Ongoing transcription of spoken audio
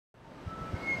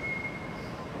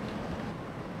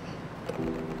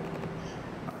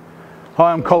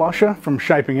Hi, I'm Colosha from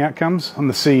Shaping Outcomes. I'm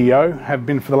the CEO, have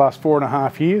been for the last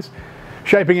 4.5 years.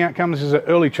 Shaping Outcomes is an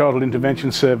early childhood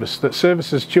intervention service that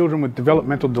services children with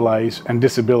developmental delays and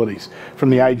disabilities from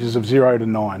the ages of 0 to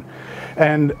 9.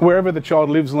 And wherever the child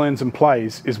lives, learns and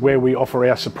plays is where we offer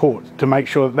our support to make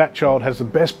sure that that child has the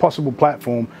best possible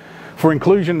platform for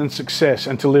inclusion and success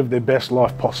and to live their best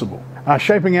life possible.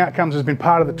 Shaping Outcomes has been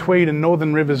part of the Tweed and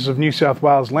Northern Rivers of New South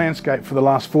Wales landscape for the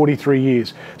last 43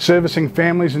 years, servicing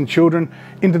families and children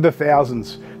into the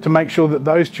thousands to make sure that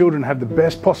those children have the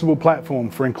best possible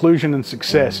platform for inclusion and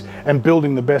success and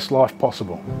building the best life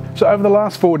possible. So over the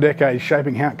last 4 decades,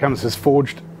 Shaping Outcomes has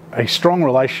forged a strong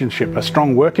relationship, a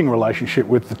strong working relationship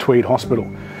with the Tweed Hospital.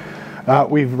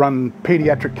 We've run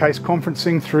paediatric case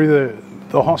conferencing through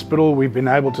the hospital. We've been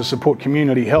able to support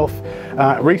community health.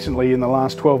 Recently, in the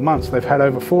last 12 months, they've had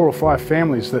over 4 or 5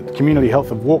 families that community health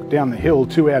have walked down the hill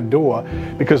to our door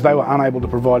because they were unable to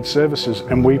provide services,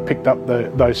 and we picked up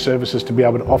those services to be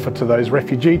able to offer to those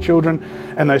refugee children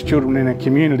and those children in our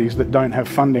communities that don't have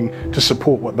funding to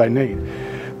support what they need.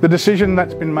 The decision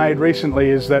that's been made recently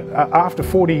is that after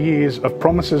 40 years of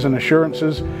promises and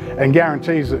assurances and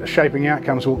guarantees that Shaping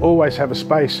Outcomes will always have a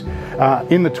space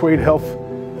in the Tweed Health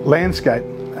landscape,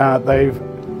 they've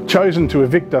chosen to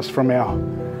evict us from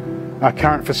our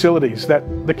current facilities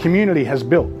that the community has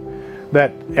built,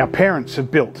 that our parents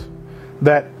have built,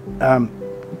 that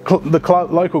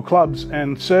local clubs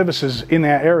and services in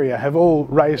our area have all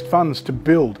raised funds to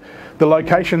build. The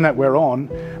location that we're on,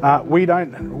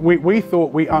 we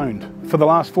thought we owned. For the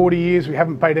last 40 years we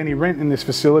haven't paid any rent in this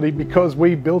facility because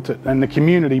we built it and the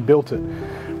community built it.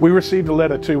 We received a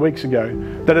letter 2 weeks ago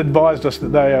that advised us that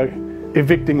they are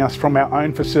evicting us from our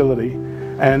own facility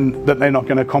and that they're not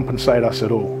going to compensate us at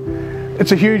all.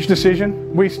 It's a huge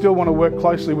decision. We still want to work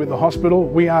closely with the hospital.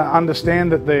 We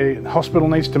understand that the hospital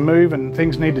needs to move and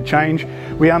things need to change.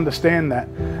 We understand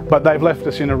that, but they've left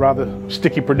us in a rather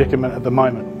sticky predicament at the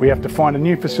moment. We have to find a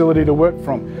new facility to work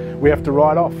from. We have to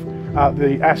write off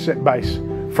the asset base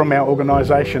from our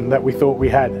organisation that we thought we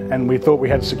had and we thought we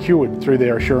had secured through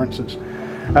their assurances.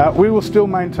 We will still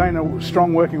maintain a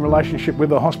strong working relationship with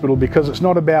the hospital because it's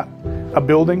not about a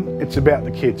building, it's about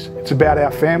the kids. It's about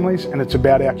our families and it's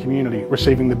about our community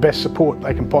receiving the best support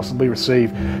they can possibly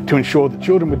receive to ensure that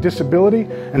children with disability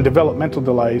and developmental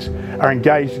delays are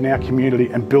engaged in our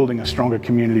community and building a stronger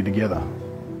community together.